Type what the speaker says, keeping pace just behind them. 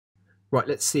Right,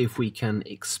 let's see if we can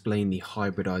explain the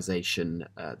hybridisation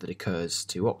that occurs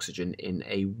to oxygen in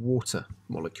a water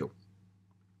molecule.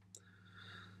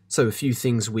 So a few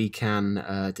things we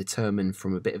can determine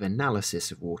from a bit of analysis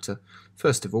of water.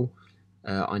 First of all,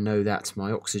 I know that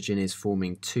my oxygen is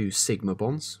forming two sigma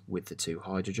bonds with the two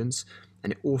hydrogens,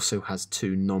 and it also has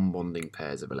two non-bonding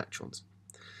pairs of electrons.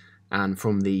 And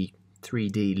from the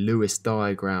 3D Lewis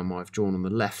diagram I've drawn on the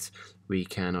left, we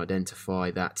can identify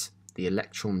that the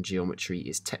electron geometry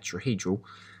is tetrahedral,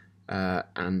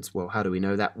 and well, how do we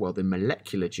know that? Well, the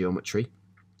molecular geometry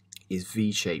is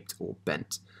V-shaped or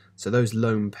bent. So those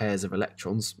lone pairs of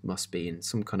electrons must be in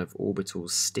some kind of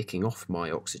orbitals sticking off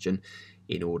my oxygen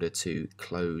in order to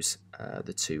close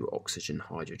the two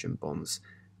oxygen-hydrogen bonds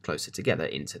closer together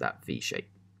into that V shape.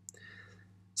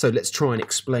 So let's try and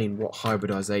explain what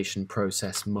hybridisation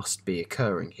process must be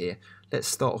occurring here. Let's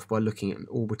start off by looking at an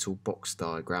orbital box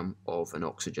diagram of an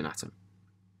oxygen atom.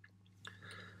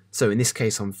 So in this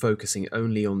case I'm focusing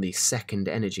only on the second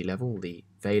energy level, the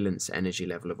valence energy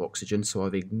level of oxygen, so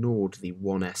I've ignored the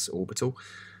 1s orbital.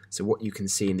 So what you can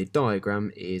see in the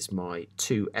diagram is my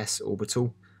 2s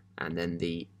orbital and then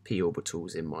the p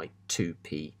orbitals in my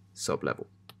 2p sublevel.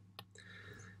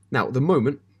 Now at the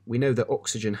moment we know that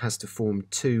oxygen has to form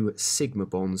two sigma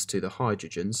bonds to the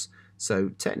hydrogens, so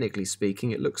technically speaking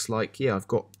it looks like, yeah, I've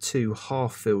got two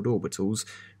half-filled orbitals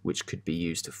which could be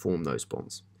used to form those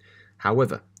bonds.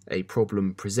 However, a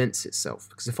problem presents itself,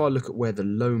 because if I look at where the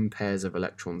lone pairs of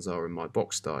electrons are in my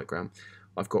box diagram,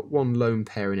 I've got one lone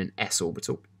pair in an s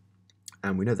orbital,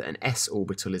 and we know that an s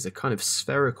orbital is a kind of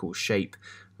spherical shape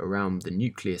around the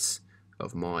nucleus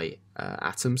of my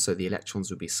atom, so the electrons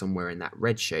would be somewhere in that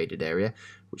red shaded area,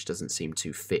 which doesn't seem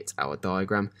to fit our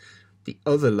diagram. The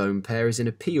other lone pair is in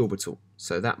a p orbital,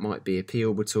 so that might be a p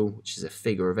orbital which is a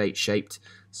figure of 8 shaped,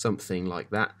 something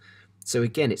like that. So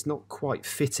again, it's not quite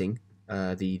fitting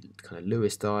the kind of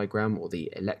Lewis diagram or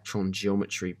the electron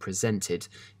geometry presented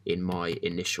in my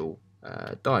initial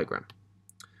diagram.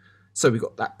 So we've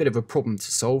got that bit of a problem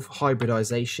to solve.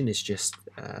 Hybridisation is just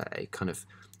a kind of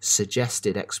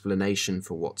suggested explanation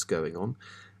for what's going on,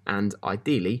 and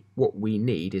ideally what we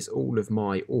need is all of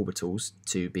my orbitals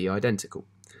to be identical.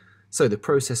 So the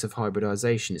process of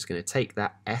hybridisation is going to take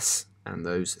that s and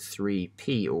those three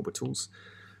p orbitals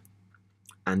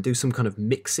and do some kind of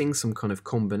mixing, some kind of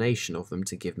combination of them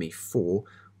to give me 4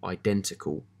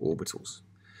 identical orbitals.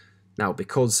 Now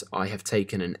because I have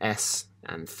taken an s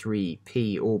and 3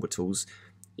 p orbitals,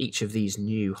 each of these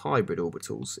new hybrid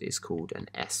orbitals is called an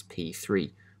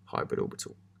sp3 hybrid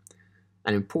orbital.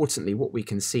 And importantly, what we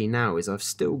can see now is I've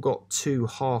still got 2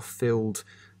 half-filled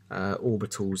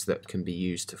orbitals that can be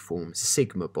used to form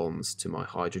sigma bonds to my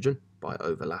hydrogen by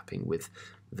overlapping with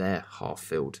their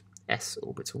half-filled s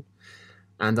orbital.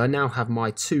 And I now have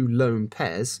my 2 lone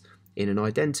pairs in an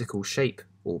identical shape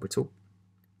orbital,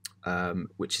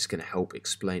 which is going to help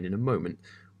explain in a moment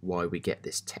why we get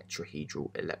this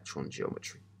tetrahedral electron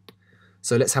geometry.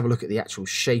 So let's have a look at the actual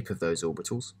shape of those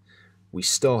orbitals. We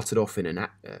started off in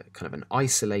kind of an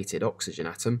isolated oxygen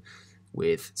atom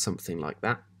with something like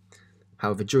that.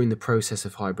 However, during the process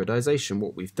of hybridisation,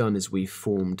 what we've done is we've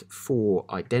formed 4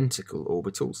 identical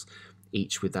orbitals,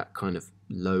 each with that kind of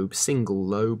lobe, single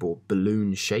lobe or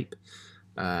balloon shape,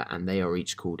 and they are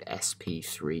each called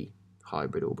sp3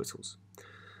 hybrid orbitals.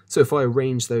 So if I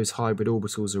arrange those hybrid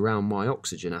orbitals around my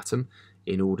oxygen atom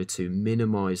in order to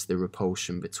minimise the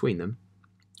repulsion between them,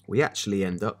 we actually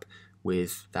end up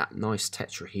with that nice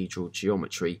tetrahedral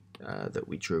geometry that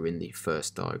we drew in the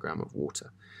first diagram of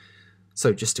water.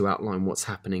 So just to outline what's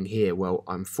happening here, well,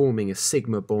 I'm forming a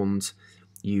sigma bond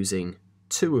using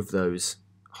 2 of those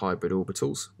hybrid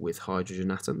orbitals with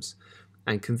hydrogen atoms,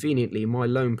 and conveniently my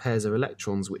lone pairs of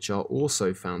electrons, which are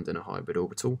also found in a hybrid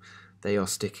orbital, they are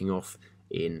sticking off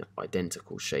in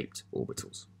identical shaped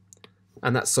orbitals.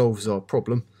 And that solves our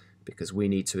problem, because we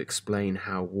need to explain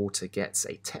how water gets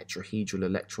a tetrahedral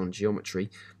electron geometry.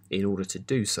 In order to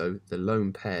do so, the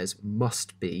lone pairs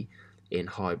must be in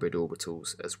hybrid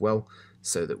orbitals as well,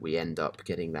 so that we end up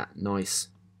getting that nice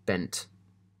bent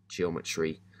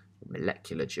geometry,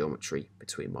 molecular geometry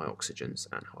between my oxygens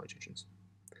and hydrogens.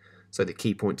 So the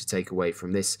key point to take away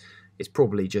from this is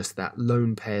probably just that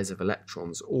lone pairs of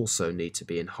electrons also need to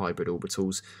be in hybrid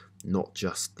orbitals, not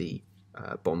just the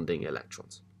bonding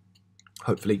electrons.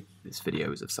 Hopefully this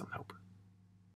video is of some help.